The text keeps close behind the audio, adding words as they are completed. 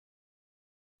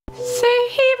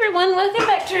everyone, welcome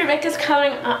back to Rebecca's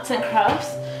Colouring Arts and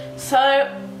Crafts. So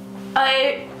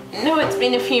I know it's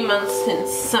been a few months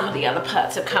since some of the other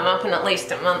parts have come up, and at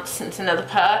least a month since another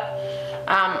part.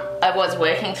 I was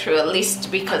working through a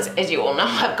list because, as you all know,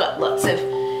 I've got lots of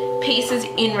pieces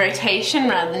in rotation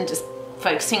rather than just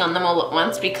focusing on them all at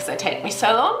once because they take me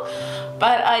so long.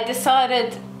 But I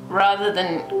decided, rather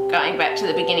than going back to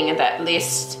the beginning of that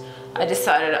list, I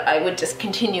decided I would just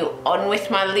continue on with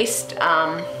my list.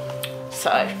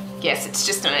 So yes, it's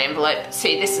just an envelope.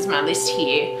 See, this is my list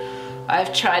here.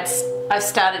 I've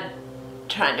started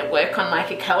trying to work on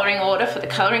like a colouring order for the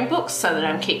colouring books so that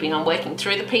I'm keeping on working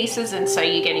through the pieces, and so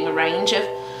you're getting a range of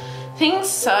things.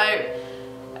 So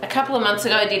a couple of months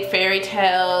ago I did fairy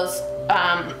tales.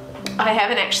 I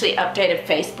haven't actually updated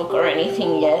Facebook or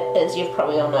anything yet, as you've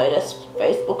probably all noticed,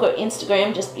 Facebook or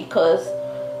Instagram, just because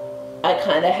I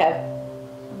kind of have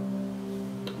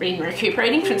been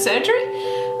recuperating from surgery.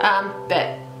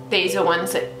 But these are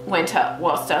ones that went up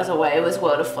whilst I was away. It was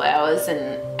World of Flowers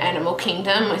and Animal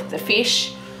Kingdom with the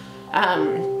fish.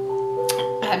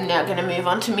 I'm now going to move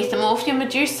on to Mythomorphia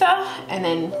Medusa and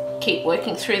then keep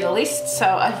working through the list. So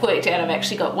I've worked out I've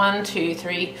actually got 1, 2,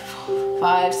 3, 4,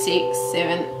 5, 6,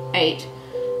 7, 8,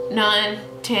 9,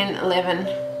 10, 11.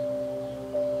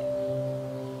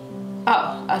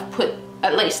 Oh, I've put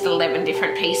at least 11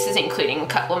 different pieces, including a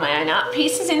couple of my own art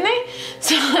pieces in there.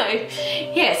 So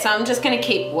yeah, so I'm just going to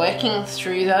keep working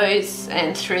through those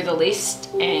and through the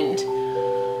list, and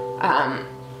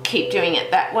keep doing it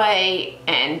that way,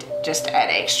 and just add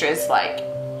extras like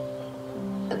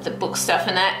the book stuff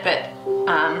and that. But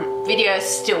videos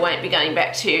still won't be going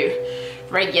back to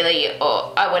regularly,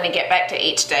 or I want to get back to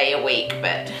each day a week,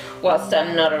 but whilst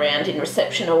I'm not around in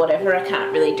reception or whatever, I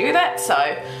can't really do that. So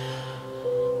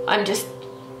I'm just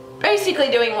basically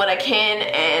doing what I can,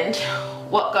 and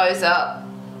what goes up,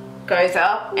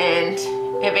 and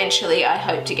eventually I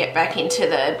hope to get back into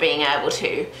the being able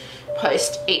to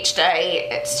post each day.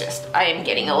 It's just, I am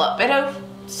getting a lot better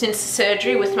since the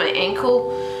surgery with my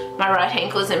ankle. My right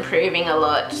ankle is improving a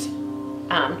lot.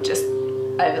 Just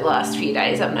over the last few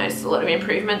days I've noticed a lot of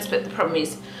improvements, but the problem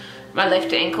is my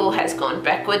left ankle has gone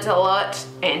backwards a lot,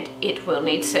 and it will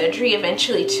need surgery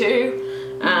eventually too.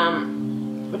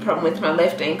 The problem with my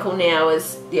left ankle now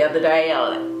is the other day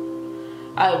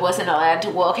I wasn't allowed to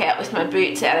walk out with my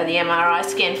boots out of the MRI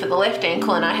scan for the left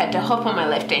ankle, and I had to hop on my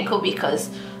left ankle because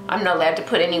I'm not allowed to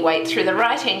put any weight through the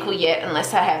right ankle yet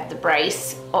unless I have the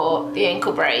brace or the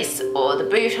ankle brace or the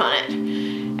boot on it.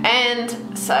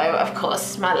 And so of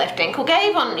course my left ankle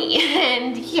gave on me,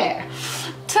 and yeah,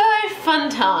 so fun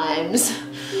times.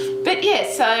 But yeah,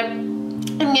 so I'm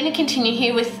going to continue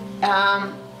here with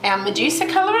our Medusa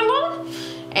colour along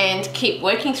and keep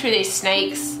working through these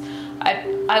snakes.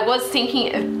 I was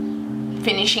thinking of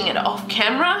finishing it off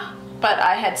camera, but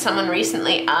I had someone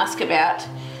recently ask about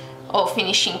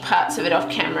finishing parts of it off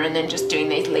camera and then just doing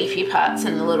these leafy parts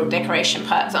and the little decoration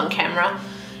parts on camera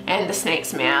and the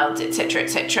snakes' mouths, etc,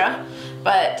 etc.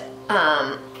 But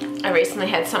I recently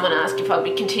had someone ask if I'll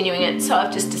be continuing it, so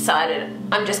I've just decided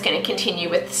I'm just going to continue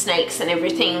with the snakes and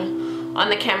everything on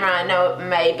the camera. I know it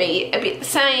may be a bit the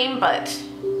same, but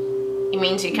it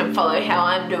means you can follow how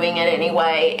I'm doing it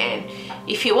anyway, and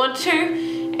if you want to,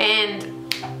 and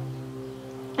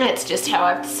that's just how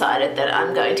I've decided that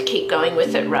I'm going to keep going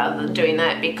with it rather than doing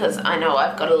that, because I know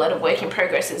I've got a lot of work in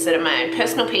progresses that are my own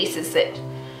personal pieces that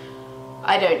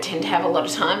I don't tend to have a lot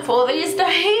of time for these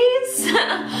days.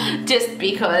 Just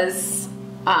because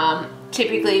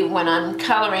typically when I'm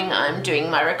colouring, I'm doing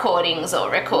my recordings or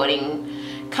recording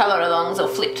colour alongs or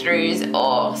flip throughs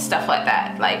or stuff like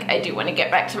that. Like, I do want to get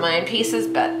back to my own pieces,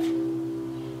 but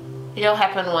it'll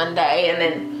happen one day, and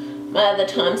then my other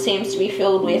time seems to be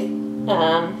filled with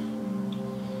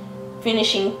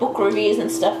finishing book reviews and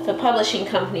stuff for publishing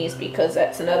companies, because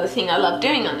that's another thing I love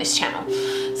doing on this channel.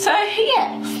 So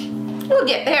yeah, we'll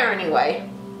get there anyway.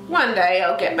 One day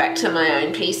I'll get back to my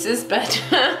own pieces, but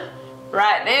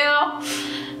right now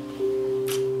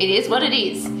it is what it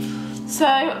is. So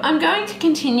I'm going to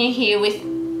continue here with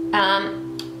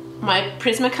my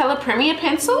Prismacolor Premier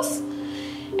pencils,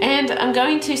 and I'm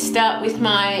going to start with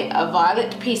my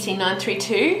Violet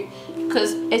PC930,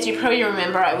 because as you probably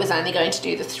remember, I was only going to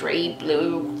do the 3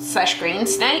 blue/green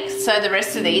snakes, so the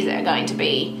rest of these are going to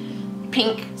be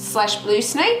pink/blue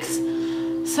snakes.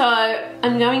 So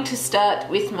I'm going to start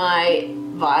with my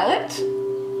Violet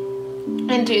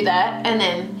and do that, and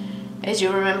then, as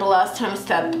you remember last time, we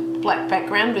started black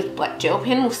background with black gel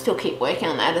pen. We'll still keep working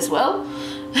on that as well.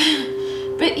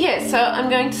 But yeah, so I'm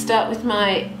going to start with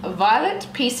my Violet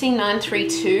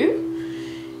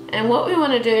PC932, and what we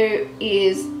want to do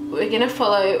is we're going to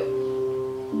follow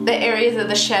the areas of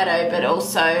the shadow, but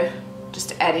also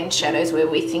just add in shadows where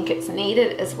we think it's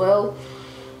needed as well.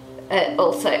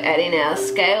 Also add in our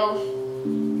scale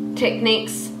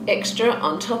techniques extra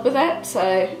on top of that.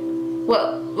 So,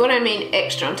 well, what I mean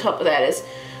extra on top of that is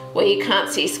where you can't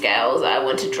see scales, I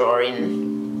want to draw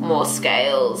in more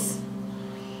scales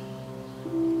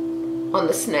on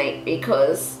the snake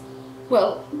because,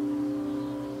 well,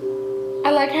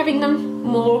 I like having them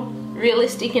more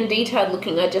realistic and detailed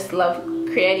looking. I just love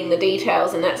creating the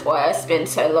details, and that's why I spend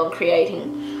so long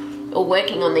creating or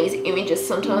working on these images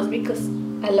sometimes, because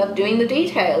I love doing the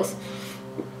details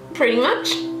pretty much.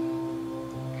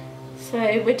 So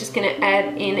we're just going to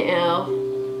add in our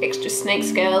extra snake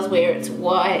scales where it's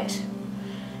white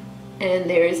and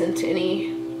there isn't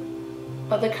any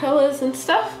other colours and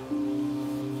stuff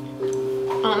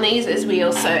on these, as we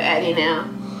also add in our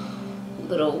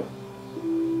little.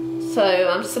 So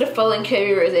I'm sort of following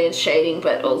Kerby Rosannes shading,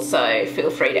 but also feel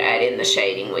free to add in the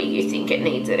shading where you think it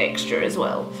needs it extra as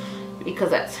well, because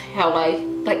that's how I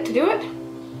like to do it.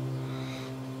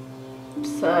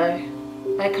 So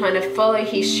I kind of follow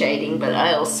his shading, but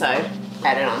I also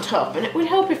add it on top, and it would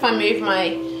help if I move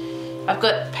my, I've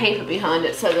got paper behind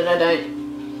it so that I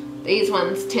don't, these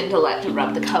ones tend to like to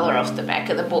rub the colour off the back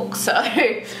of the book, so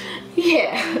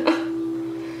yeah.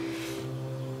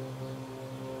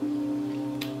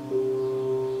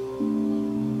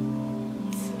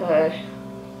 So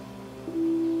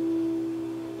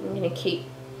I'm going to keep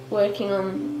working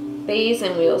on these,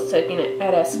 and we're also going to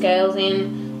add our scales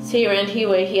in. See around here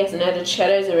where he hasn't added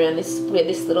shadows around this, where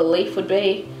this little leaf would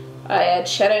be, I add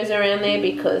shadows around there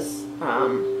because,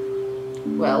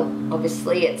 well,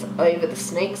 obviously it's over the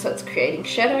snake, so it's creating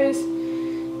shadows.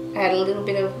 Add a little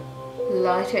bit of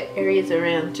lighter areas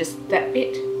around just that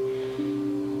bit.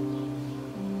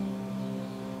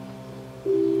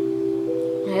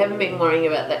 I haven't been worrying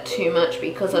about that too much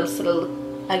because I'm sort of,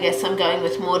 I guess I'm going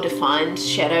with more defined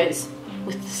shadows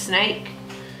with the snake.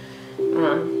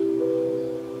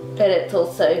 But it's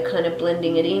also kind of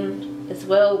blending it in as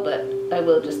well, but I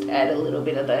will just add a little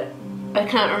bit of that. I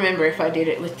can't remember if I did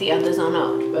it with the others or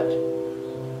not, but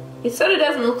it sort of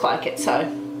doesn't look like it, so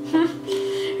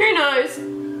who knows.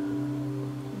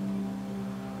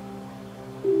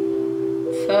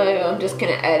 So I'm just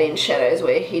going to add in shadows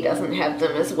where he doesn't have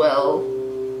them as well,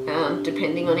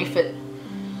 depending on if it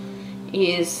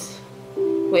is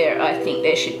where I think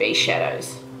there should be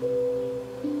shadows.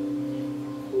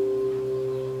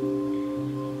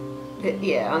 But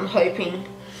yeah, I'm hoping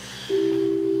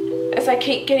as I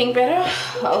keep getting better,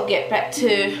 I'll get back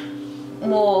to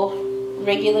more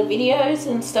regular videos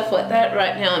and stuff like that.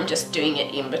 Right now I'm just doing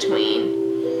it in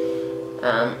between,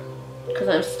 because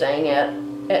I'm staying out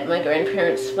at my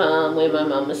grandparents' farm where my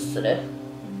mum is sort of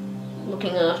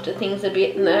looking after things a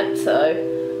bit and that, so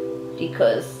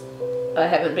because I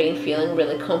haven't been feeling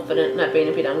really confident and I've been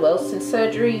a bit unwell since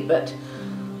surgery, but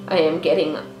I am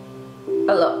getting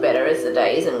a lot better as the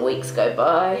days and weeks go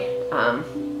by. I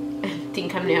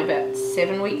think I'm now about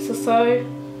 7 weeks or so.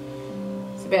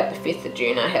 It's about the 5th of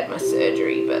June I had my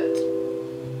surgery, but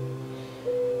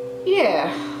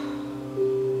yeah,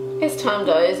 as time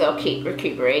goes I'll keep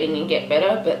recuperating and get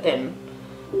better, but then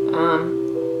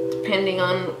depending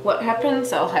on what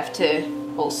happens I'll have to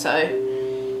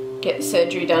also get the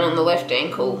surgery done on the left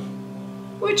ankle,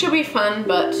 which will be fun,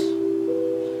 but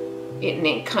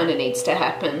it kind of needs to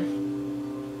happen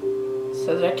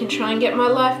so that I can try and get my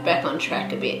life back on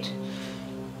track a bit.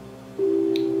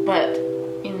 But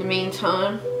in the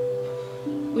meantime,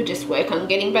 we'll just work on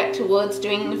getting back towards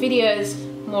doing the videos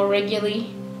more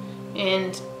regularly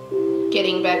and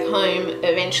getting back home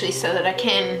eventually so that I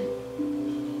can,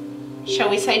 shall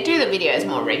we say, do the videos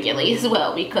more regularly as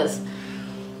well, because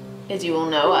as you all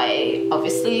know, I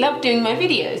obviously love doing my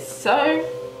videos, so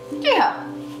yeah.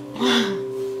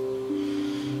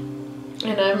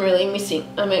 And I'm really missing,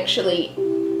 I'll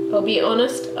be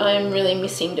honest, I'm really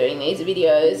missing doing these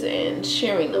videos and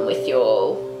sharing them with you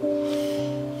all,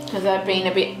 because I've been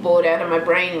a bit bored out of my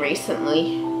brain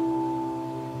recently.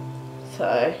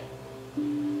 So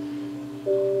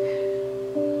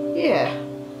yeah,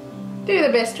 do the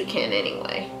best we can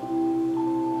anyway.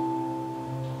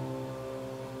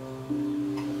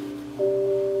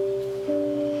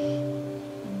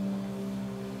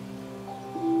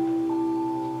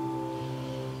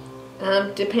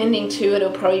 Depending too,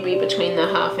 it'll probably be between the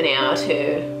half an hour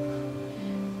to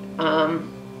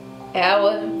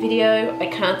hour video. I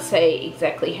can't say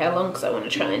exactly how long because I want to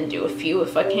try and do a few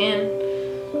if I can.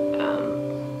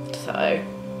 So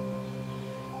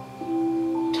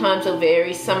times will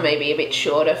vary. Some may be a bit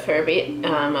shorter for a bit.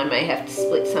 I may have to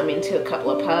split some into a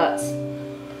couple of parts.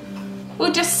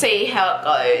 we'll just see how it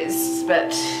goes,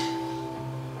 but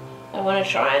I want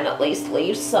to try and at least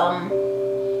leave some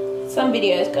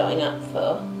videos going up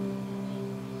for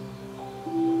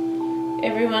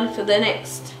everyone for the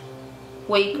next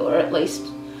week, or at least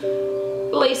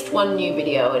one new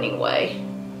video anyway.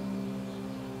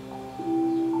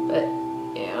 But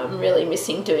yeah, I'm really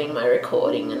missing doing my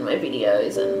recording and my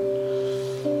videos, and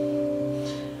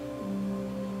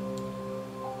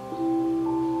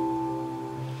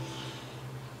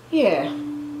yeah,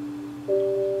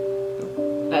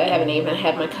 I haven't even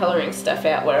had my colouring stuff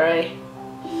out where I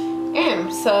am,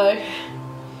 so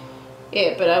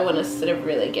yeah, but I want to sort of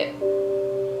really get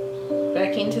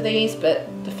back into these, but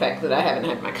the fact that I haven't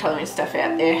had my colouring stuff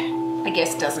out there I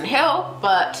guess doesn't help,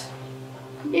 but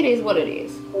it is what it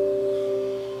is.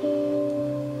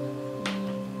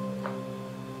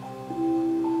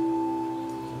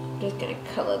 I'm just going to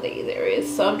colour these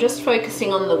areas, so I'm just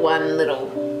focusing on the one little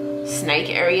snake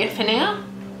area for now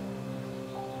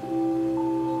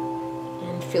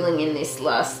and filling in this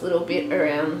last little bit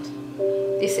around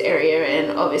this area,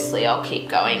 and obviously I'll keep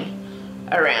going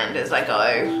around as I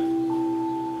go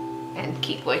and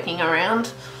keep working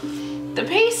around the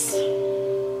piece.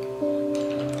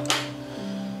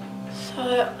 So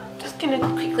I'm just going to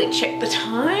quickly check the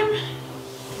time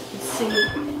and see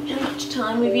how much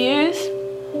time we've used.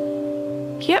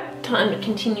 Yep, time to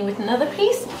continue with another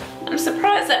piece. I'm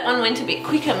surprised that one went a bit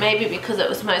quicker, maybe because it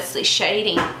was mostly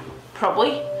shading,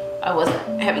 probably. I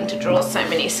wasn't having to draw so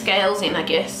many scales in, I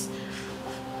guess.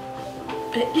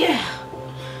 But yeah,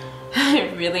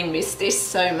 I really miss this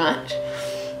so much.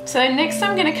 So next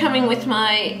I'm going to come in with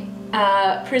my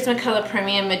Prismacolor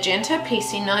Premium Magenta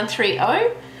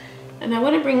PC930, and I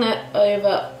want to bring that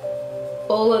over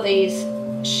all of these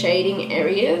shading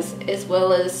areas, as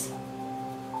well as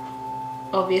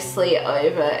obviously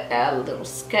over our little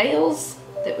scales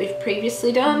that we've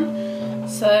previously done.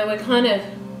 So we're kind of,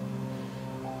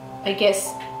 I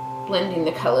guess, blending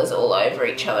the colours all over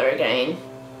each other again,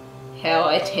 how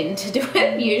I tend to do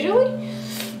it usually.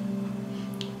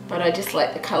 But I just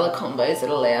like the colour combos it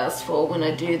allows for when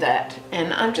I do that.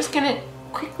 And I'm just going to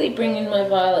quickly bring in my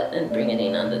violet and bring it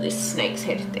in under this snake's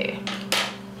head there.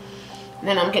 And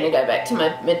then I'm going to go back to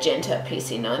my Magenta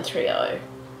PC930.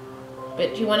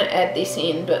 But you want to add this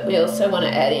in, but we also want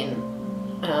to add in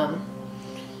a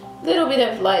little bit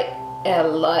of like our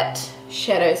light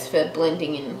shadows for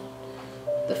blending in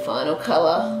the final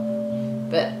colour.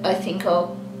 But I think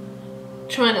I'll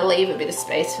try to leave a bit of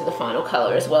space for the final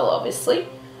colour as well, obviously.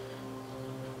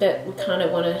 But we kind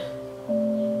of want to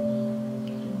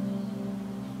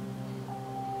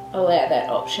allow that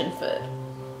option for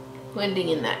blending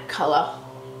in that colour.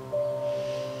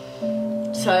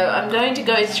 So I'm going to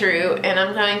go through and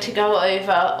I'm going to go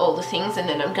over all the things, and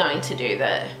then I'm going to do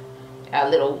our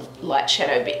little light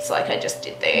shadow bits like I just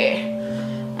did there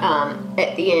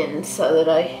at the end, so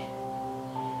that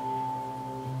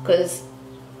because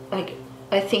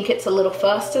I think it's a little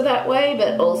faster that way,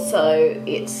 but also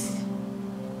it's,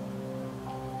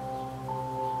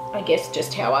 I guess,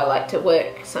 just how I like to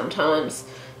work sometimes.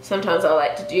 Sometimes I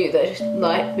like to do the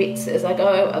light bits as I go,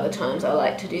 other times I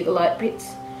like to do the light bits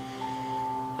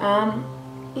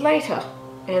later.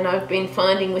 And I've been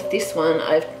finding with this one,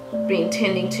 I've been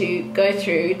tending to go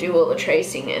through, do all the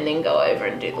tracing, and then go over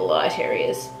and do the light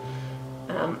areas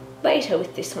later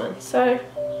with this one. So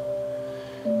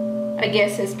I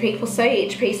guess, as people say,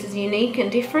 each piece is unique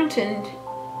and different, and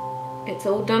it's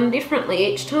all done differently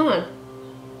each time.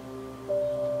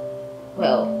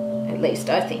 Well, at least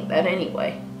I think that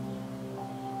anyway.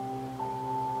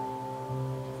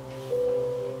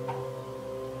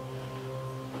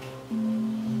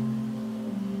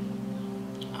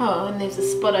 Oh, and there's a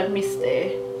spot I've missed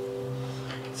there.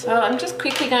 So I'm just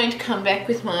quickly going to come back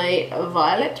with my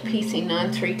Violet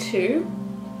PC932.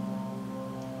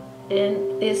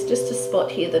 And there's just a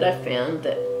spot here that I found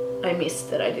that I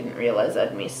missed, that I didn't realise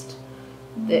I'd missed.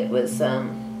 That was, I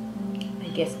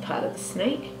guess, part of the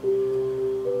snake.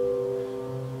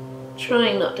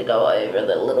 Trying not to go over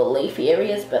the little leafy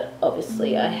areas, but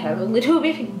obviously I have a little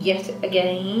bit yet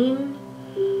again.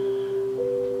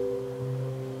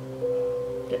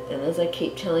 But then, as I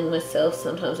keep telling myself,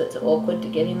 sometimes it's awkward to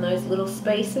get in those little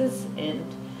spaces, and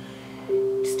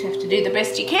just have to do the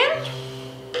best you can.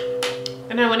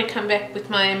 And I want to come back with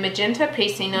my Magenta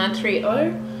PC930.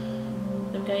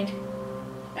 I'm going to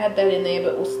add that in there,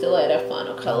 but we'll still add our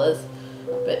final colours.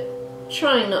 But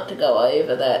trying not to go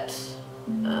over that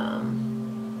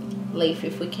leaf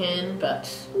if we can, but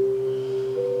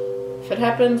if it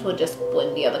happens, we'll just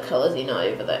blend the other colours in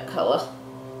over that colour.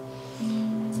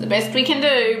 It's the best we can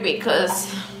do,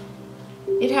 because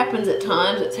it happens at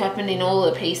times. It's happened in all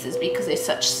the pieces because they're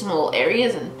such small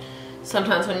areas, and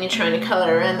sometimes when you're trying to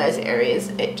colour around those areas,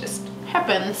 it just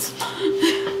happens.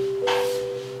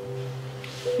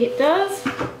 It does.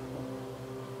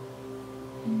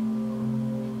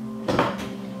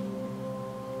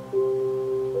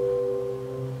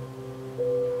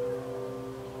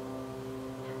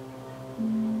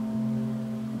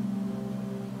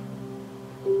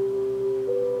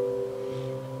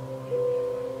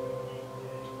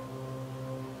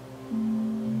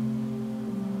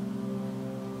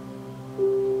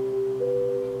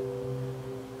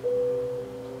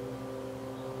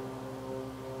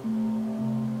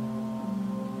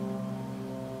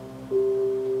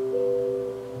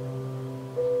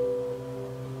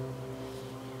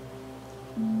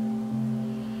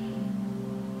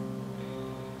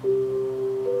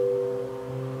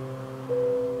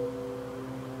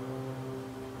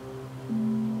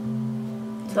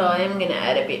 So I am going to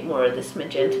add a bit more of this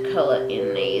magenta colour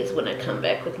in these when I come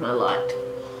back with my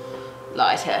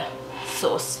lighter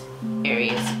source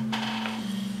areas.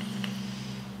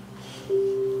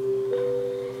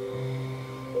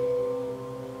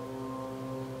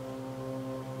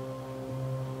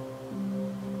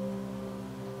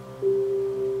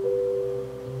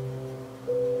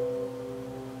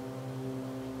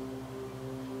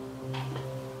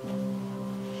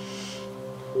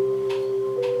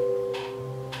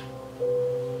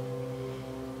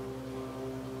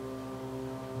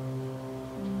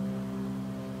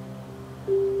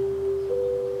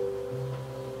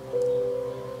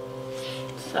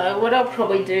 So what I'll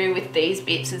probably do with these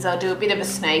bits is I'll do a bit of a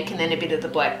snake and then a bit of the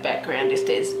black background if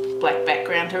there's black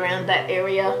background around that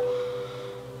area.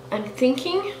 I'm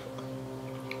thinking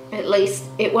at least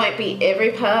it won't be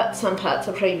every part. Some parts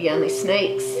will probably be only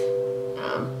snakes,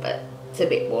 but it's a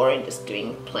bit boring just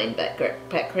doing plain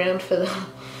background for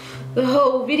the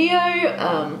whole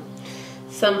video.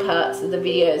 Some parts of the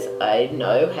videos I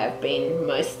know have been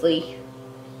mostly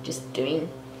just doing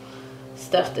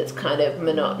stuff that's kind of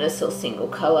monotonous or single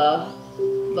colour,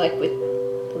 like with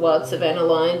the Wild Savannah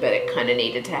line, but it kind of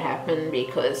needed to happen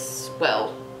because,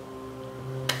 well,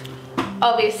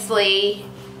 obviously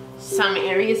some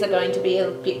areas are going to be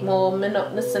a bit more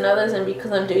monotonous than others, and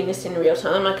because I'm doing this in real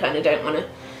time I kind of don't want to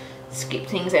skip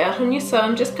things out on you. So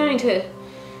I'm just going to,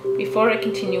 before I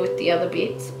continue with the other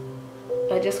bits,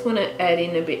 I just want to add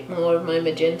in a bit more of my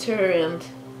magenta around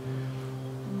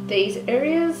these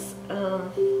areas.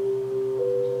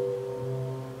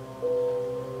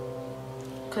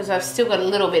 Because I've still got a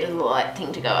little bit of the light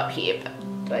thing to go up here,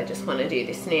 but I just want to do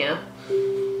this now.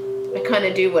 I kind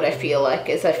of do what I feel like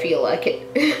as I feel like it.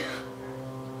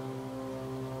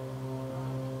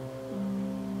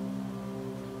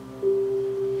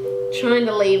 Trying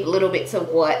to leave little bits of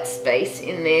white space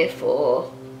in there for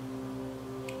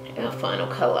our final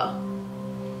colour.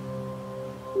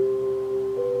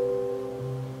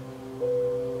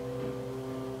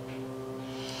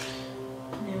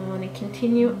 Now I want to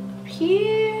continue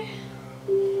here,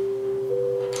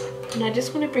 and I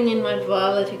just want to bring in my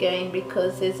violet again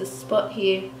because there's a spot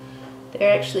here,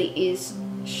 there actually is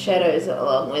shadows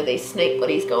along where these snake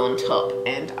bodies go on top,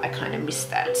 and I kind of missed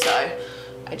that, so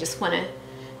I just want to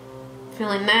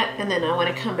fill in that, and then I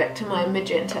want to come back to my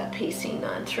Magenta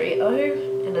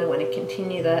PC930 and I want to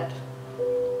continue that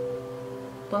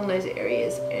along those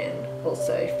areas and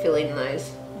also fill in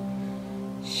those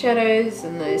shadows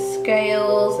and those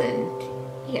scales, and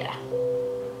yeah.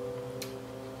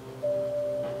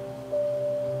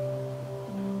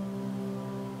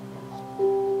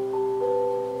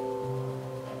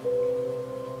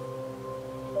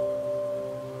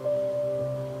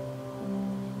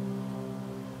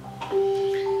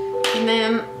 And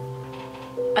then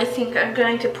I think I'm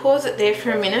going to pause it there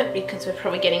for a minute because we're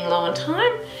probably getting low on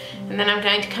time, and then I'm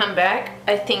going to come back.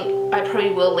 I think I probably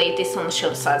will leave this on the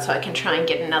shorter side so I can try and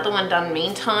get another one done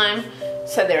meantime.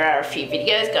 So there are a few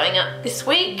videos going up this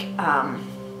week.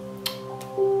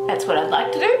 That's what I'd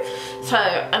like to do. So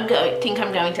I think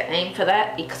I'm going to aim for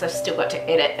that because I've still got to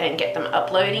edit and get them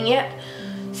uploading yet.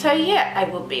 So yeah, I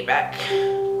will be back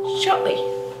shortly.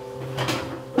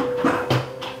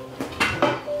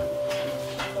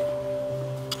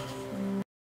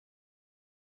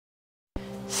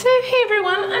 So hey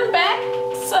everyone, I'm back.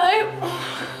 So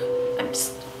I'm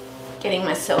just getting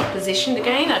myself positioned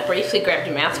again. I briefly grabbed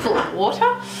a mouthful of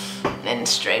water and then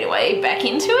straight away back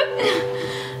into it.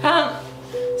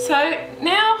 So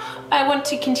now I want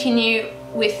to continue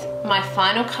with my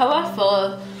final colour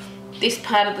for this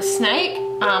part of the snake.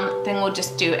 Then we'll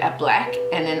just do our black,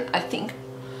 and then I think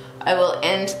I will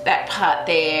end that part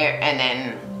there, and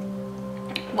then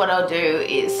what I'll do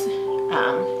is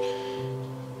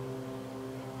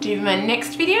do my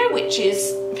next video, which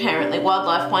is apparently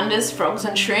Wildlife Wonders, Frogs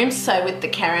and Shrooms, so with the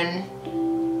Caran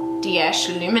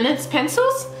d'Ache Luminance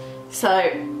pencils. So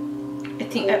I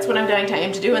think that's what I'm going to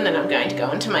aim to do, and then I'm going to go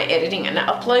into my editing and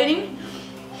uploading.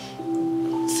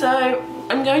 So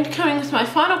I'm going to come in with my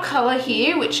final colour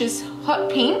here, which is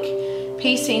Hot Pink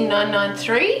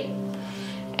PC993,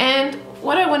 and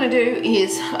what I want to do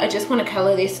is I just want to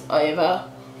colour this over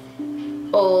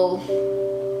all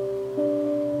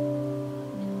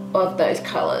of those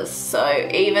colours, so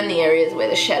even the areas where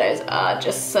the shadows are,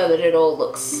 just so that it all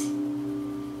looks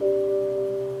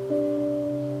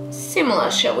similar,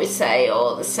 shall we say,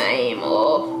 or the same,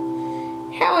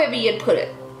 or however you'd put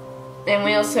it. And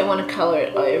we also want to colour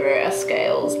it over our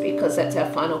scales, because that's our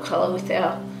final colour with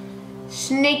our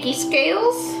snaky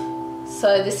scales.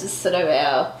 So this is sort of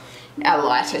our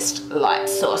lightest light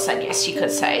source, I guess you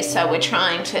could say. So we're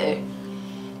trying to,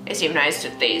 as you've noticed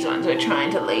with these ones, we're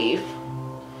trying to leave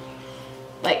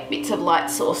like bits of light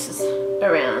sources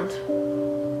around.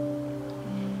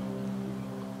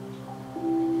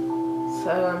 So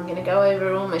I'm going to go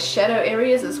over all my shadow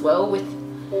areas as well with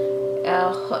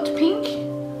our hot pink.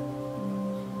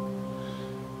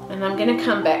 And I'm going to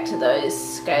come back to those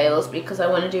scales because I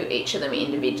want to do each of them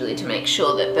individually to make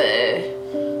sure that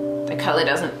the colour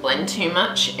doesn't blend too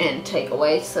much and take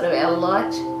away sort of our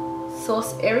light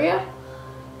source area.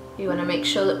 You want to make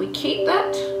sure that we keep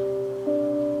that.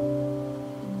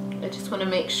 I just want to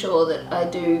make sure that I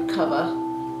do cover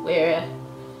where our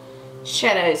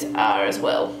shadows are as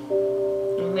well.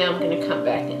 And now I'm going to come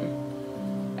back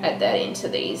and add that into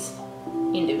these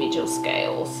individual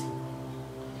scales,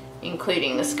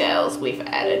 including the scales we've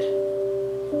added.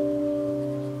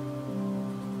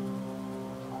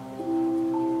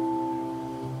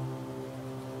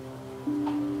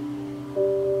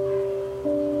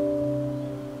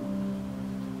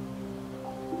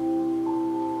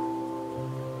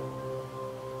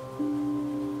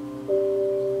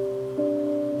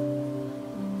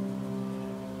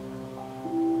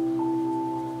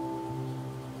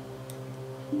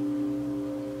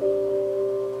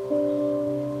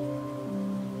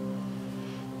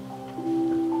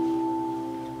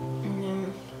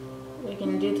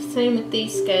 Same with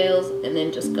these scales, and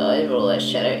then just go over all those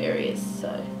shadow areas.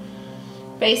 So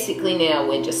basically now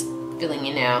we're just filling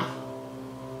in our,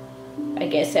 I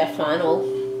guess, our final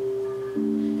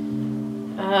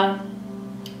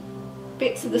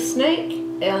bits of the snake.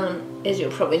 As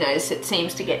you'll probably notice,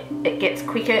 it gets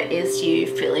quicker as you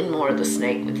fill in more of the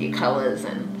snake with your colours,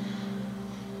 and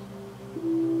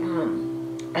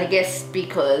I guess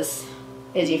because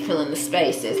as you fill in the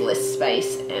space, there's less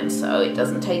space, and so it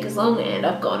doesn't take as long. And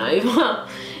I've gone over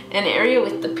an area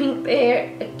with the pink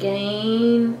there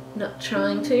again, not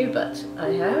trying to, but I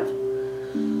have.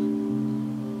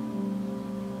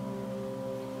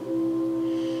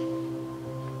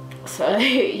 So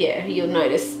yeah, you'll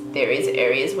notice there is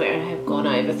areas where I have gone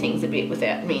over things a bit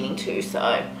without meaning to, so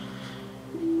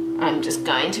I'm just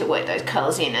going to work those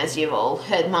colours in, as you've all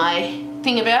heard my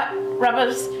thing about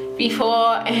rubbers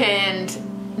before, and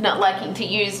not liking to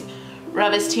use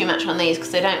rubbers too much on these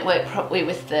because they don't work properly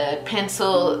with the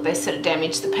pencil. They sort of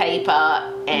damage the paper,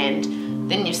 and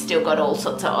then you've still got all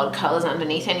sorts of odd colours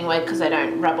underneath anyway because they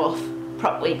don't rub off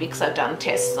properly, because I've done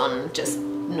tests on just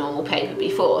normal paper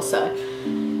before. So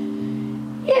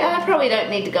yeah, I probably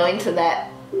don't need to go into that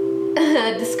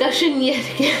discussion yet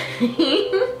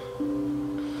again.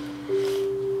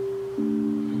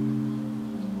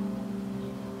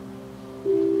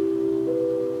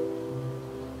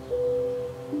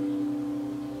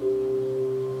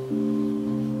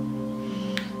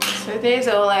 So there's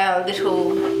all our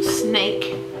little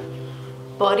snake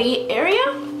body area.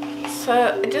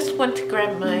 So I just want to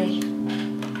grab my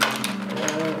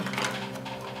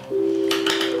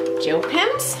gel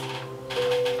pens,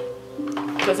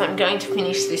 because I'm going to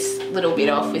finish this little bit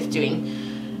off with doing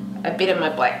a bit of my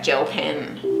black gel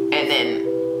pen, and then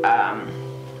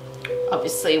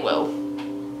obviously, well,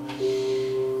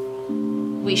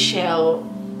 we shall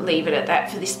leave it at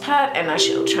that for this part, and I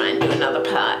shall try and do another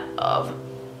part of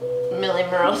Millie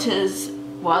Marotte's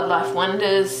Wildlife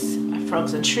Wonders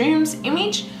Frogs and Shrooms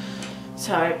image.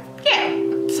 So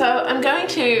yeah, so I'm going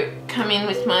to come in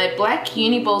with my black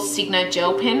Uniball Signo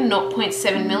gel pen,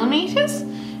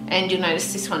 0.7mm, and you'll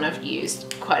notice this one I've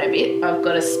used quite a bit. I've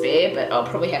got a spare, but I'll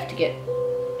probably have to get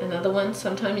another one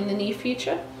sometime in the near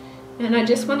future. And I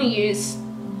just want to use,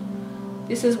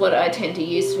 this is what I tend to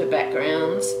use for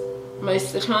backgrounds most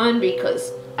of the time,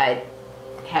 because I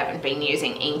haven't been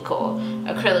using ink or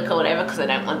acrylic or whatever, because I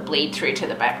don't want to bleed through to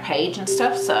the back page and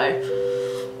stuff. So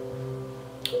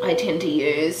I tend to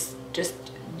use just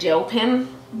gel pen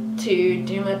to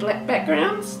do my black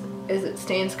backgrounds as it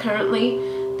stands currently.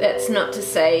 That's not to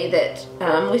say that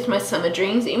with my Summer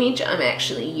Dreams image I'm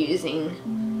actually using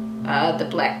the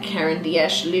black Carribean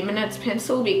Sea Luminance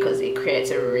pencil because it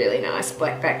creates a really nice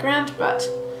black background, but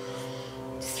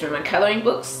just for my colouring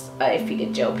books I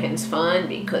figured gel pen's fine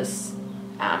because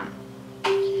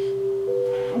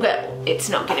well, it's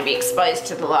not going to be exposed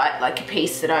to the light like a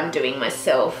piece that I'm doing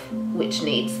myself, which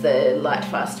needs the light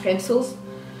fast pencils.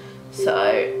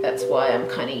 So that's why I'm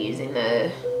kind of using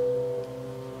the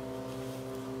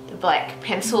black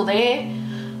pencil there.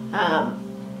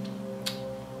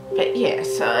 But yeah,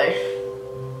 so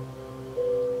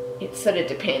it sort of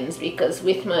depends, because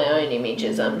with my own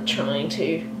images I'm trying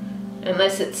to,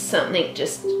 unless it's something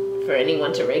just for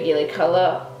anyone to regularly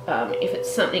colour, if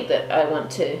it's something that I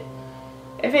want to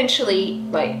eventually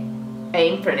like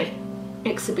aim for an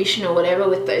exhibition or whatever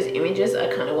with those images, I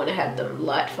kind of want to have them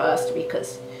light fast,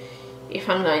 because if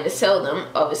I'm going to sell them,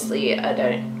 obviously I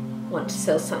don't want to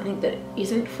sell something that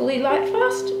isn't fully light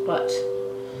fast, but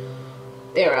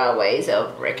there are ways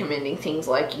of recommending things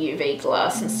like UV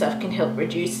glass and stuff can help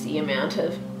reduce the amount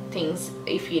of things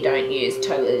if you don't use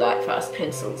totally light fast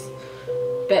pencils.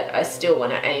 But I still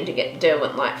want to aim to get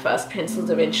Derwent light fast pencils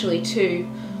eventually too.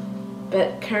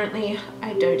 But currently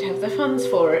I don't have the funds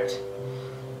for it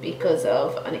because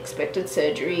of unexpected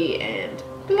surgery and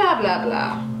blah blah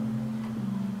blah.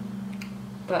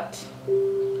 But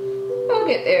I'll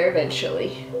get there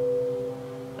eventually.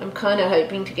 I'm kind of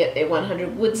hoping to get their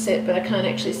 100 wood set, but I can't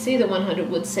actually see the 100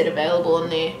 wood set available on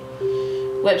their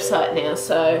website now,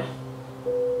 so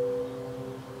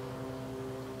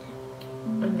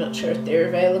I'm not sure if they're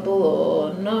available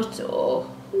or not or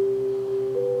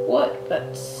what,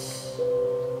 but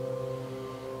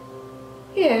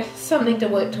yeah, something to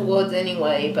work towards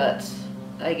anyway. But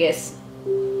I guess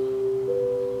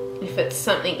if it's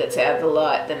something that's out of the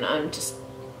light, then I'm just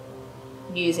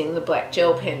using the black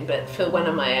gel pen. But for one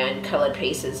of my own coloured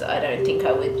pieces, I don't think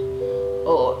I would,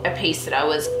 or a piece that I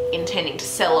was intending to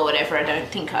sell or whatever, I don't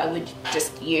think I would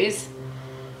just use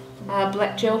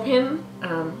black gel pen.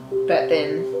 But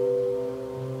then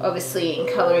obviously in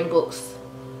colouring books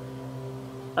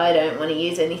I don't want to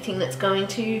use anything that's going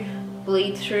to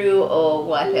bleed through or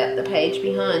wipe out the page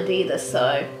behind either,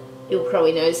 so you'll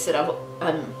probably notice that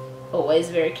I'm always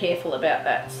very careful about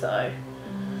that. So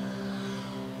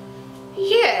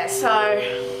yeah, so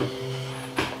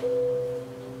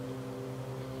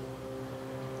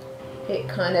it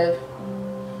kind of,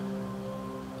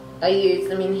 I use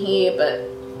them in here, but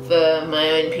for my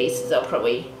own pieces I'll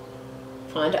probably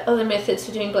find other methods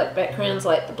for doing black backgrounds,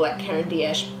 like the black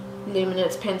Carribean Sea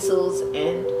Luminance pencils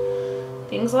and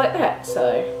things like that.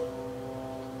 So,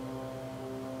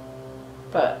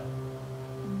 but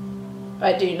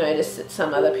I do notice that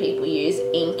some other people use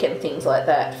ink and things like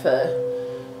that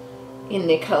in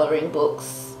their colouring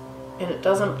books, and it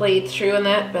doesn't bleed through and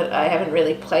that, but I haven't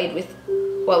really played with,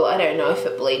 well, I don't know if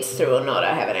it bleeds through or not,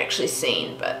 I haven't actually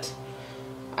seen, but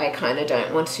I kind of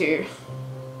don't want to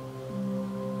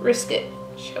risk it,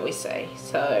 shall we say.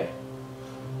 So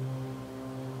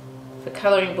for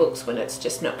colouring books, when it's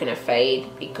just not going to fade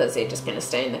because they're just going to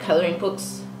stay in the colouring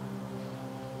books,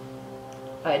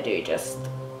 I do just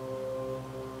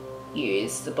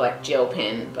use the black gel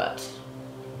pen. But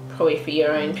probably for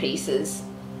your own pieces,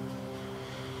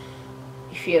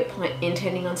 if you're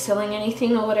intending on selling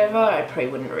anything or whatever, I probably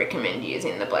wouldn't recommend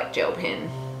using the black gel pen.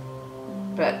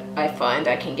 But I find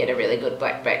I can get a really good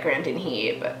black background in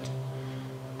here. But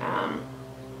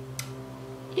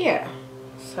yeah,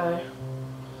 so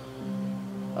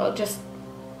I'm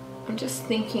just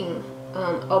thinking,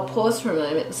 I'll pause for a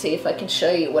moment and see if I can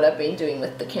show you what I've been doing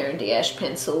with the Carribean Sea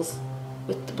pencils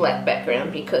with the black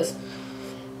background, because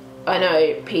I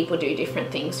know people do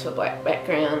different things for black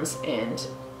backgrounds, and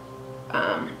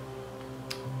I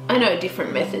know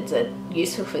different methods are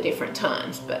useful for different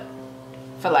times, but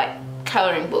for like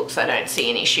colouring books I don't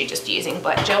see an issue just using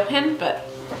black gel pen. But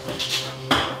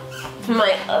for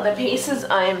my other pieces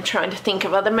I am trying to think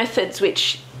of other methods,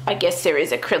 which I guess there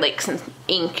is acrylics and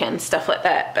ink and stuff like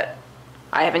that, but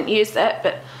I haven't used that.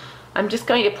 But I'm just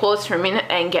going to pause for a minute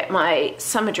and get my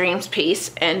Summer Dreams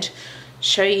piece and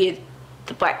show you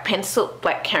the black pencil,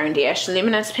 black Carribean Sea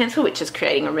Luminance pencil, which is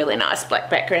creating a really nice black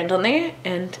background on there,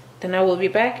 and then I will be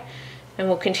back and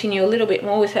we'll continue a little bit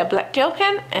more with our black gel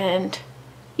pen, and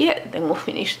yeah, then we'll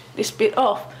finish this bit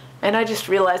off. And I just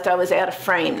realised I was out of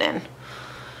frame then.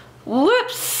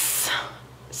 Whoops!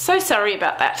 So sorry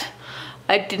about that.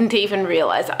 I didn't even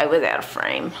realise I was out of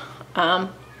frame.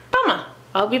 Bummer.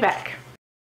 I'll be back.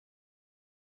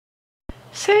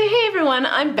 So hey everyone,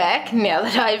 I'm back now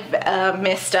that I've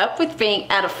messed up with being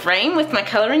out of frame with my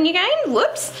colouring again.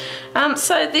 Whoops.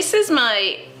 So this is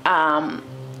my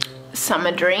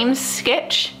Summer Dreams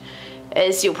sketch.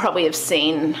 As you'll probably have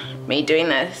seen me doing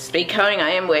the speed colouring, I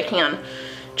am working on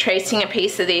tracing a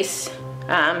piece of this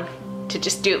to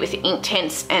just do it with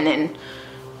Inktense and then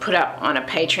put up on a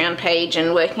Patreon page,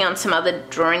 and working on some other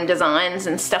drawing designs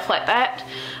and stuff like that.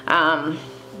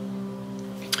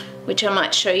 Which I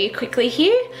might show you quickly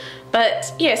here.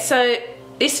 But yeah, so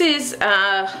this is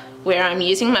where I'm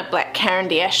using my black Caran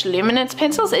d'Ache luminance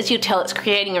pencils. As you tell, it's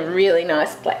creating a really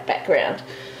nice black background.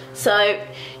 So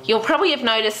you'll probably have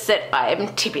noticed that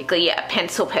I'm typically a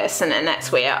pencil person, and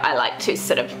that's where I like to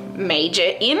sort of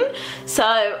major in.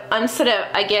 So I'm sort of,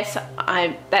 I guess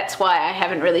that's why I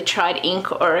haven't really tried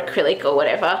ink or acrylic or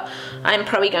whatever. I'm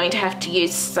probably going to have to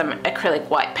use some acrylic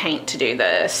white paint to do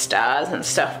the stars and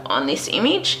stuff on this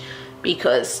image,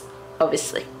 because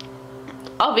obviously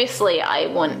I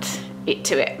want it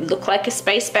to look like a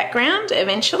space background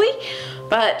eventually,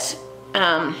 but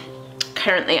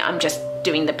currently I'm just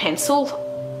doing the pencil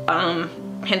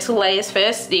layers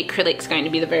first. The acrylic's going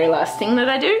to be the very last thing that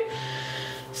I do.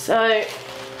 So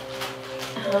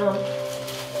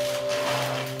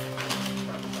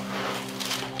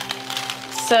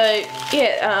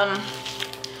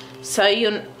so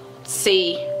you'll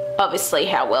see obviously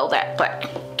how well that black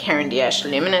Caran d'Ache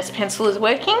luminous pencil is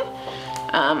working.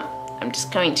 I'm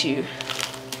just going to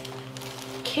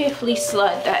carefully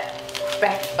slide that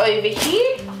back over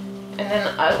here, and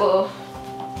then I will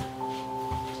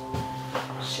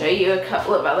show you a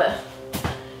couple of other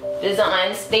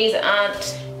designs. These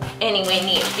aren't anywhere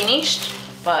near finished,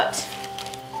 but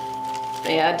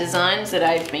they are designs that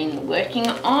I've been working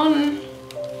on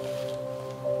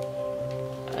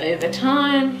over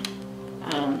time.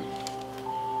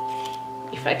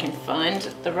 If I can find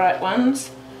the right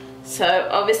ones. So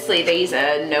obviously these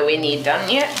are nowhere near done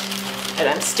yet, but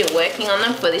I'm still working on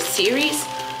them for this series.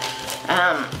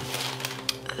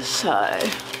 So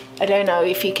I don't know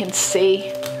if you can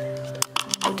see.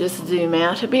 I'll just zoom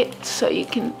out a bit so you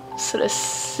can sort of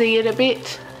see it a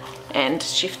bit, and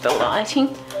shift the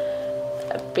lighting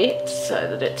a bit so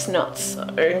that it's not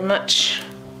so much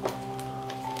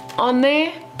on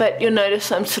there. But you'll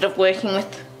notice I'm sort of working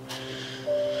with,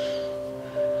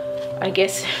 I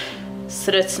guess,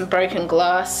 sort of some broken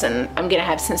glass, and I'm going to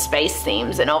have some space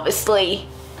themes and obviously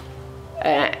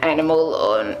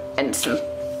animal and some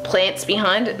plants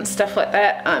behind it and stuff like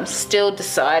that. I'm still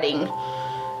deciding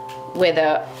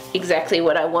whether exactly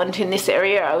what I want in this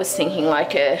area. I was thinking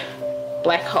like a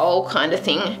black hole kind of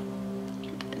thing,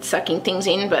 sucking things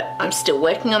in, but I'm still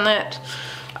working on that.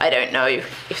 I don't know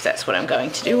if that's what I'm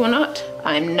going to do or not.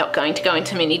 I'm not going to go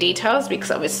into many details because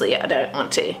obviously I don't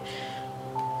want to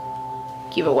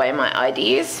give away my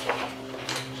ideas.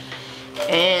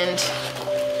 And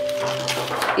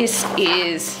this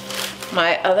is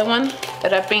my other one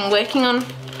that I've been working on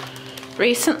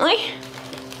recently.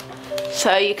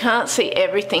 So you can't see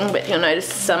everything, but you'll notice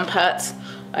some parts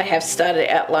I have started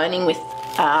outlining with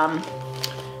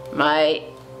my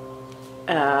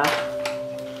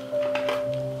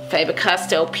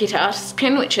Faber-Castell Pitt Artist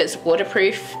pen, which is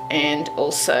waterproof and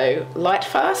also light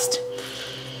fast.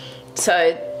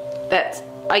 So that's,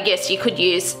 I guess you could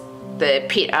use the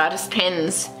Pitt Artist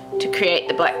pens to create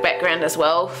the black background as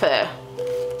well for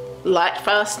light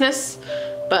fastness,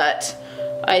 but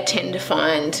I tend to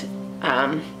find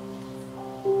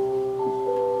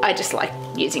I just like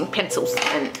using pencils,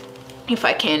 and if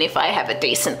I have a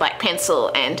decent black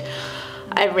pencil, and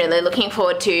I'm really looking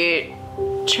forwad to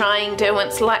trying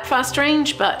Derwent's light fast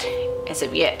range, but as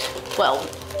of yet, well,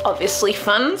 obviously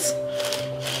funds.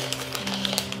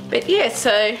 But yeah,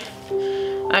 so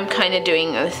I'm kind of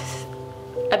doing a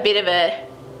bit of a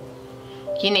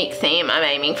unique theme. I'm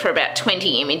aiming for about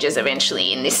 20 images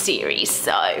eventually in this series.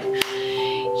 So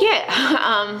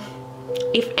yeah,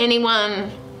 if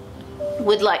anyone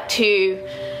would like to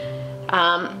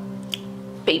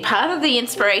be part of the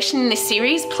inspiration in this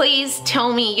series, please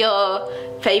tell me your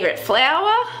favorite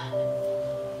flower,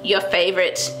 your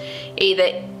favorite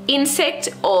either insect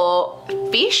or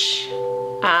fish.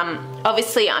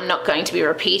 Obviously I'm not going to be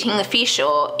repeating the fish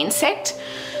or insect,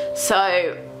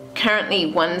 so currently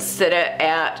ones that are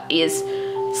out is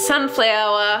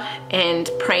sunflower and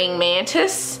praying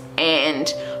mantis,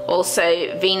 and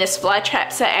also Venus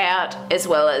flytraps are out, as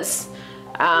well as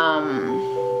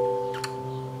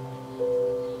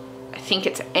I think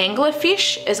it's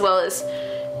anglerfish, as well as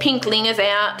pink lingers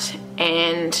out,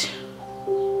 and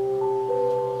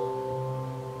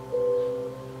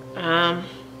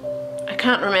I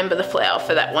can't remember the flower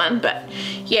for that one, but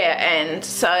yeah. And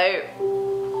so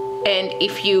and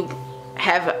if you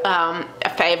have a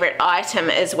favorite item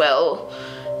as well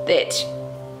that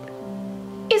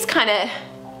is kind of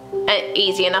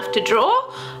easy enough to draw,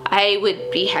 I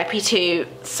would be happy to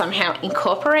somehow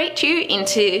incorporate you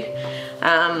into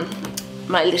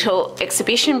my little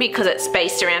exhibition, because it's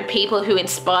based around people who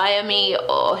inspire me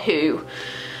or who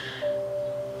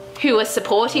are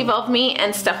supportive of me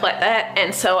and stuff like that.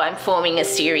 And so I'm forming a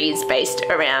series based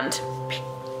around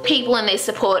people and their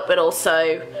support, but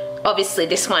also obviously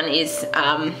this one is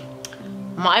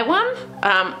my one.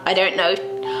 I don't know,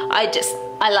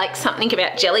 I like something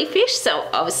about jellyfish, so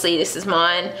obviously this is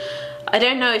mine. I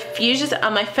don't know if fuchsias are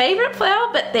my favourite flower,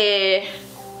 but I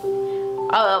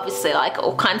obviously like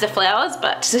all kinds of flowers,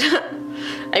 but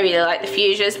I really like the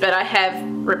fuchsias. But I have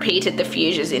repeated the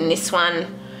fuchsias in this one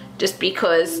just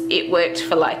because it worked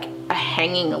for like a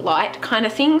hanging light kind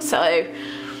of thing. So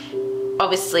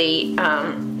obviously,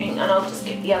 hang on, I'll just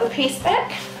get the other piece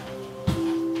back.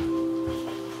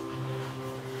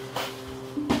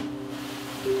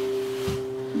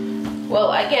 Well,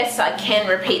 I guess I can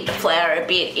repeat the flower a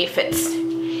bit if it's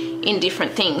in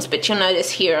different things, but you'll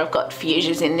notice here I've got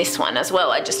fuchsias in this one as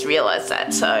well. I just realised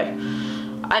that, so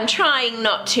I'm trying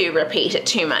not to repeat it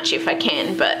too much if I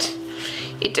can, but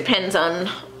it depends on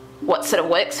what sort of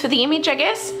works for the image, I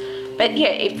guess. But yeah,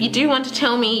 if you do want to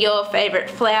tell me your favourite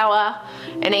flower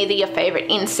and either your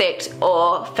favourite insect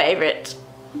or favourite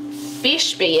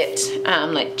fish, be it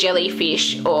like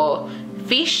jellyfish or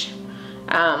fish,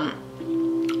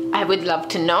 I would love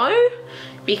to know,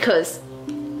 because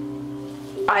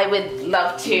I would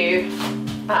love to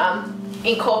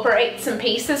incorporate some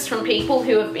pieces from people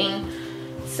who have been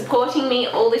supporting me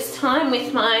all this time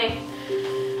with my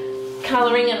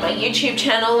colouring and my YouTube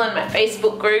channel and my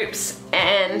Facebook groups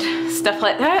and stuff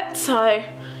like that. So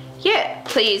yeah,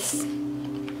 please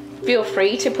feel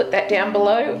free to put that down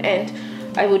below, and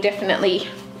I will definitely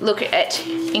look at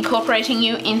incorporating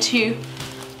you into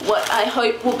what I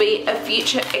hope will be a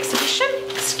future exhibition.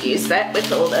 Excuse that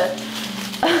with all the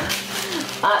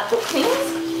art book things.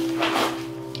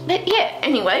 But yeah,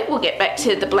 anyway, we'll get back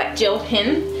to the black gel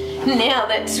pen now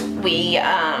that we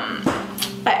are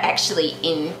actually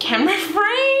in camera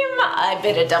frame. I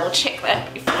better double check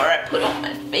that before I put all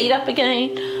my feet up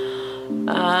again.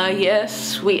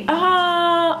 Yes, we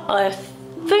are. I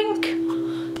think.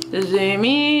 Zoom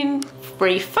in,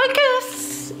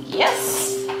 refocus. Yes.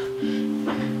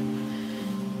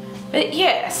 But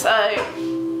yeah, so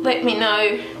let me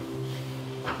know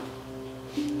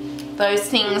those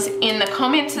things in the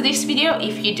comments of this video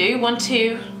if you do want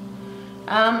to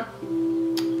have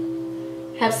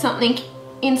something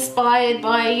inspired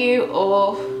by you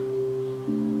or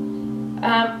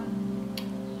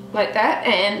like that.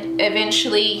 And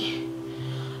eventually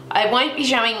I won't be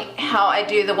showing how I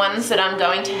do the ones that I'm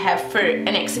going to have for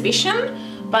an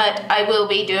exhibition, but I will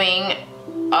be doing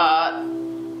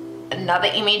another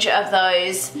image of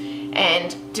those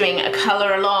and doing a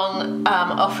colour along,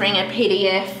 offering a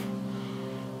PDF,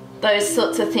 those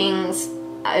sorts of things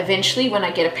eventually when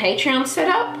I get a Patreon set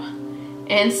up.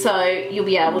 And so you'll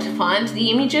be able to find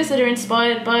the images that are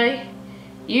inspired by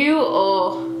you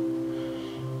or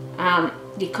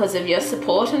because of your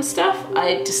support and stuff.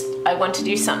 I want to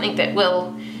do something that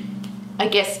will, I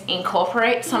guess,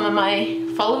 incorporate some of my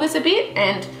followers a bit,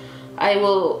 and I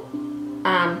will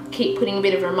keep putting a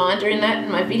bit of a reminder in that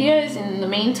in my videos in the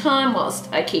meantime whilst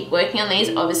I keep working on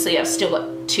these. Obviously I've still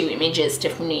got 2 images to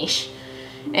finish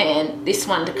and this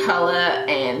one to colour,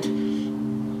 and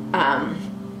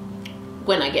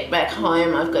when I get back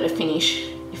home I've got to finish,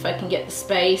 if I can get the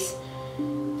space,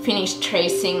 finish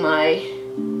tracing my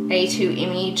A2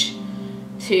 image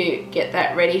to get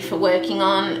that ready for working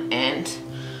on. And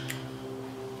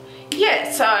yeah,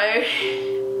 so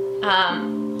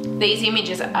these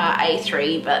images are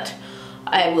A3, but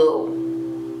I will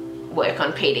work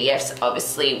on PDFs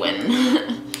obviously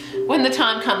when the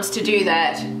time comes to do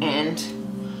that, and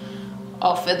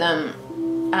offer them,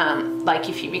 like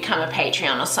if you become a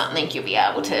Patreon or something, you'll be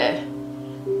able to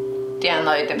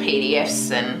download the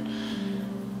PDFs and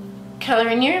colour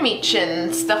in your image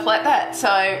and stuff like that. So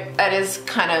that is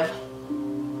kind of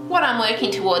what I'm working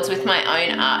towards with my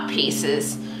own art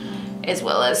pieces, as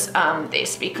well as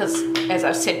this, because as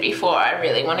I've said before, I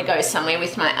really want to go somewhere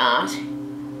with my art.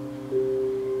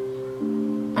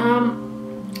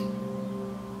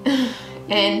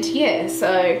 And yeah,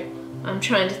 so I'm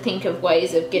trying to think of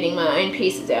ways of getting my own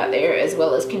pieces out there, as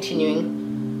well as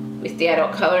continuing with the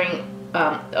adult colouring.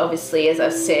 Obviously, as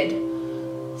I've said,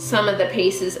 some of the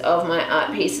pieces of my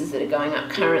art pieces that are going up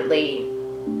currently,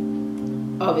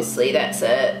 obviously that's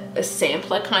a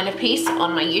sampler kind of piece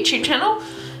on my YouTube channel,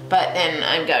 But then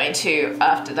I'm going to,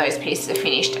 after those pieces are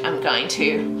finished, I'm going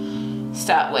to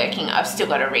start working. I've still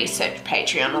got to research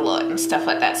Patreon a lot and stuff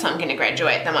like that, so I'm going to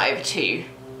graduate them over to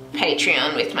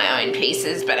Patreon with my own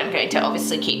pieces, but I'm going to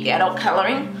obviously keep the adult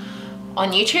colouring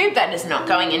on YouTube. That is not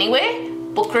going anywhere.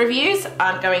 Book reviews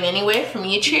aren't going anywhere from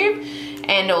YouTube.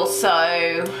 And also,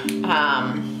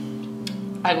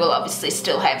 I will obviously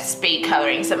still have speed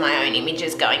colorings of my own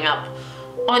images going up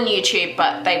on YouTube,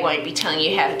 but they won't be telling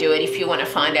you how to do it. If you want to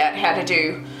find out how to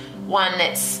do one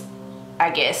that's,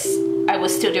 I guess, I will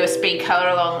still do a speed color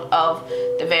along of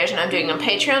the version I'm doing on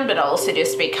Patreon, but I'll also do a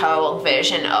speed color along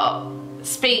version of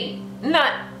speed,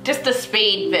 not just the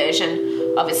speed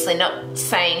version, obviously not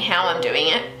saying how I'm doing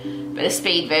it, but a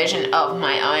speed version of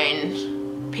my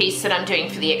own piece that I'm doing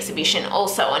for the exhibition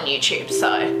also on YouTube.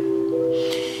 So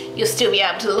you'll still be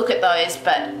able to look at those,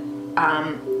 but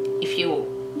if you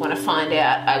want to find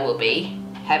out, I will be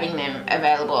having them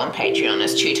available on Patreon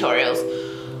as tutorials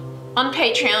on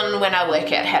Patreon when I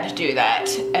work out how to do that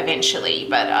eventually.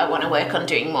 But I want to work on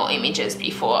doing more images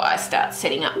before I start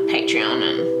setting up Patreon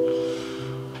and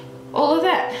all of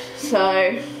that.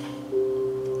 So,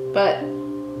 but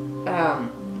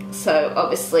so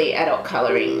obviously adult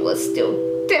colouring will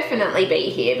still definitely be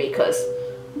here, because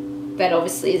that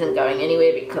obviously isn't going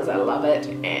anywhere, because I love it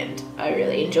and I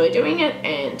really enjoy doing it,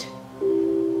 and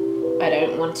I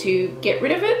don't want to get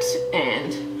rid of it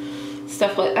and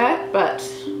stuff like that. But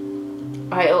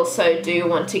I also do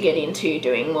want to get into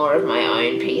doing more of my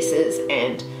own pieces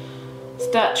and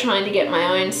start trying to get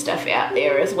my own stuff out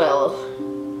there, as well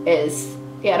as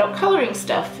the adult colouring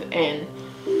stuff and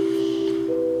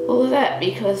all of that,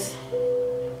 because,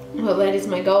 well, that is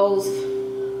my goals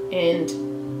and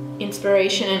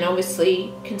inspiration. And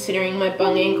obviously, considering my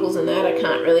bung ankles and that, I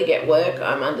can't really get work.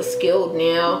 I'm underskilled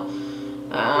now.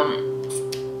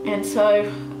 And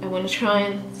so I want to try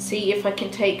and see if I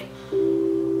can take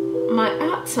my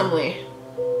art somewhere.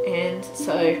 And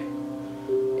so,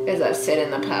 as I've said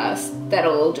in the past,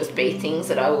 that'll all just be things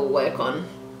that I will work on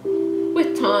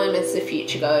with time as the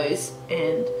future goes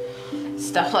and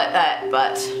stuff like that.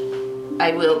 But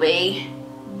I will be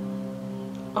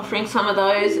offering some of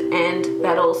those, and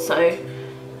that also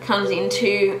comes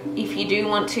into, if you do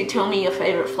want to tell me your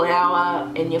favourite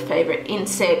flower and your favourite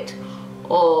insect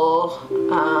or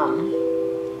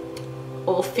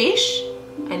fish,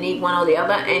 I need one or the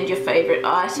other, and your favourite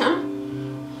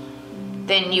item,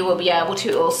 then you will be able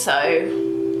to also,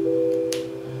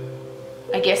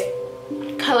 I guess,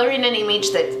 colour in an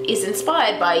image that is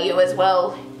inspired by you as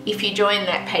well if you join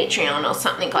that Patreon or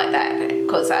something like that,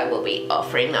 because I will be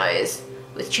offering those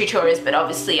with tutorials. But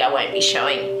obviously I won't be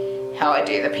showing how I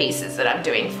do the pieces that I'm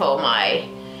doing for my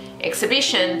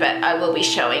exhibition, but I will be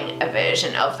showing a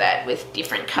version of that with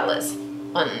different colours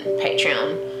on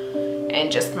Patreon, and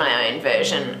just my own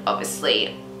version,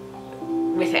 obviously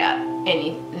without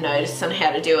any notice on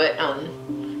how to do it on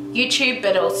YouTube.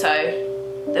 But also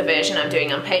the version I'm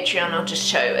doing on Patreon, I'll just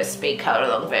show a speed color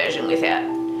along version without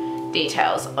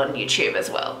details on YouTube as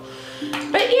well.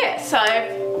 But yeah, so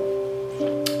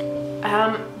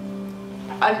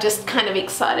I'm just kind of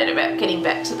excited about getting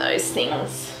back to those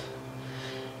things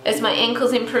as my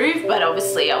ankles improve. But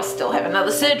obviously I'll still have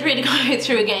another surgery to go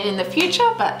through again in the future,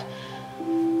 but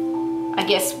I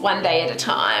guess one day at a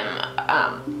time.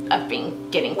 I've been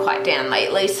getting quite down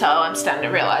lately, so I'm starting to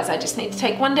realise I just need to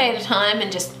take one day at a time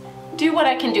and just do what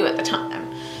I can do at the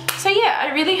time. So yeah,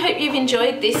 I really hope you've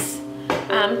enjoyed this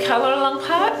colour along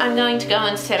part. I'm going to go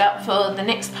and set up for the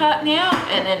next part now,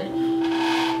 and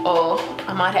then, or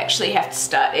I might actually have to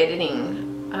start editing.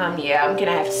 Yeah, I'm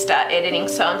gonna have to start editing,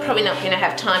 so I'm probably not gonna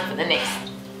have time for the next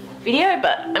video,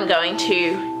 but I'm going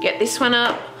to get this one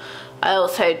up. I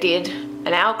also did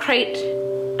an owl crate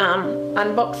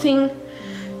unboxing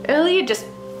earlier, just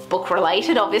book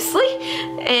related obviously.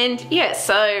 And yeah,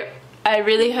 so I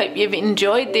really hope you've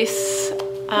enjoyed this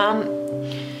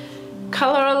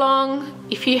colour along.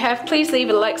 If you have, please leave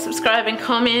a like, subscribe and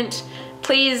comment.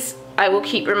 Please, I will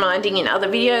keep reminding in other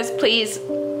videos, please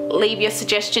leave your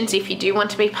suggestions if you do want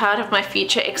to be part of my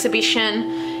future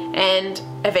exhibition, and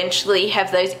eventually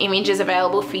have those images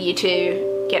available for you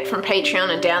to get from Patreon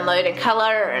and download and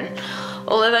colour and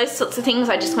all of those sorts of things.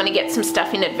 I just want to get some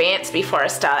stuff in advance before I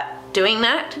start doing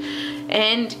that.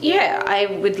 And yeah, I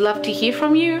would love to hear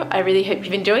from you. I really hope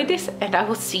you've enjoyed this, and I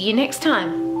will see you next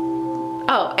time.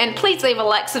 Oh, and please leave a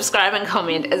like, subscribe and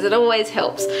comment, as it always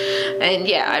helps. And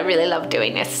yeah, I really love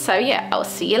doing this. So yeah, I'll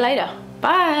see you later.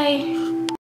 Bye.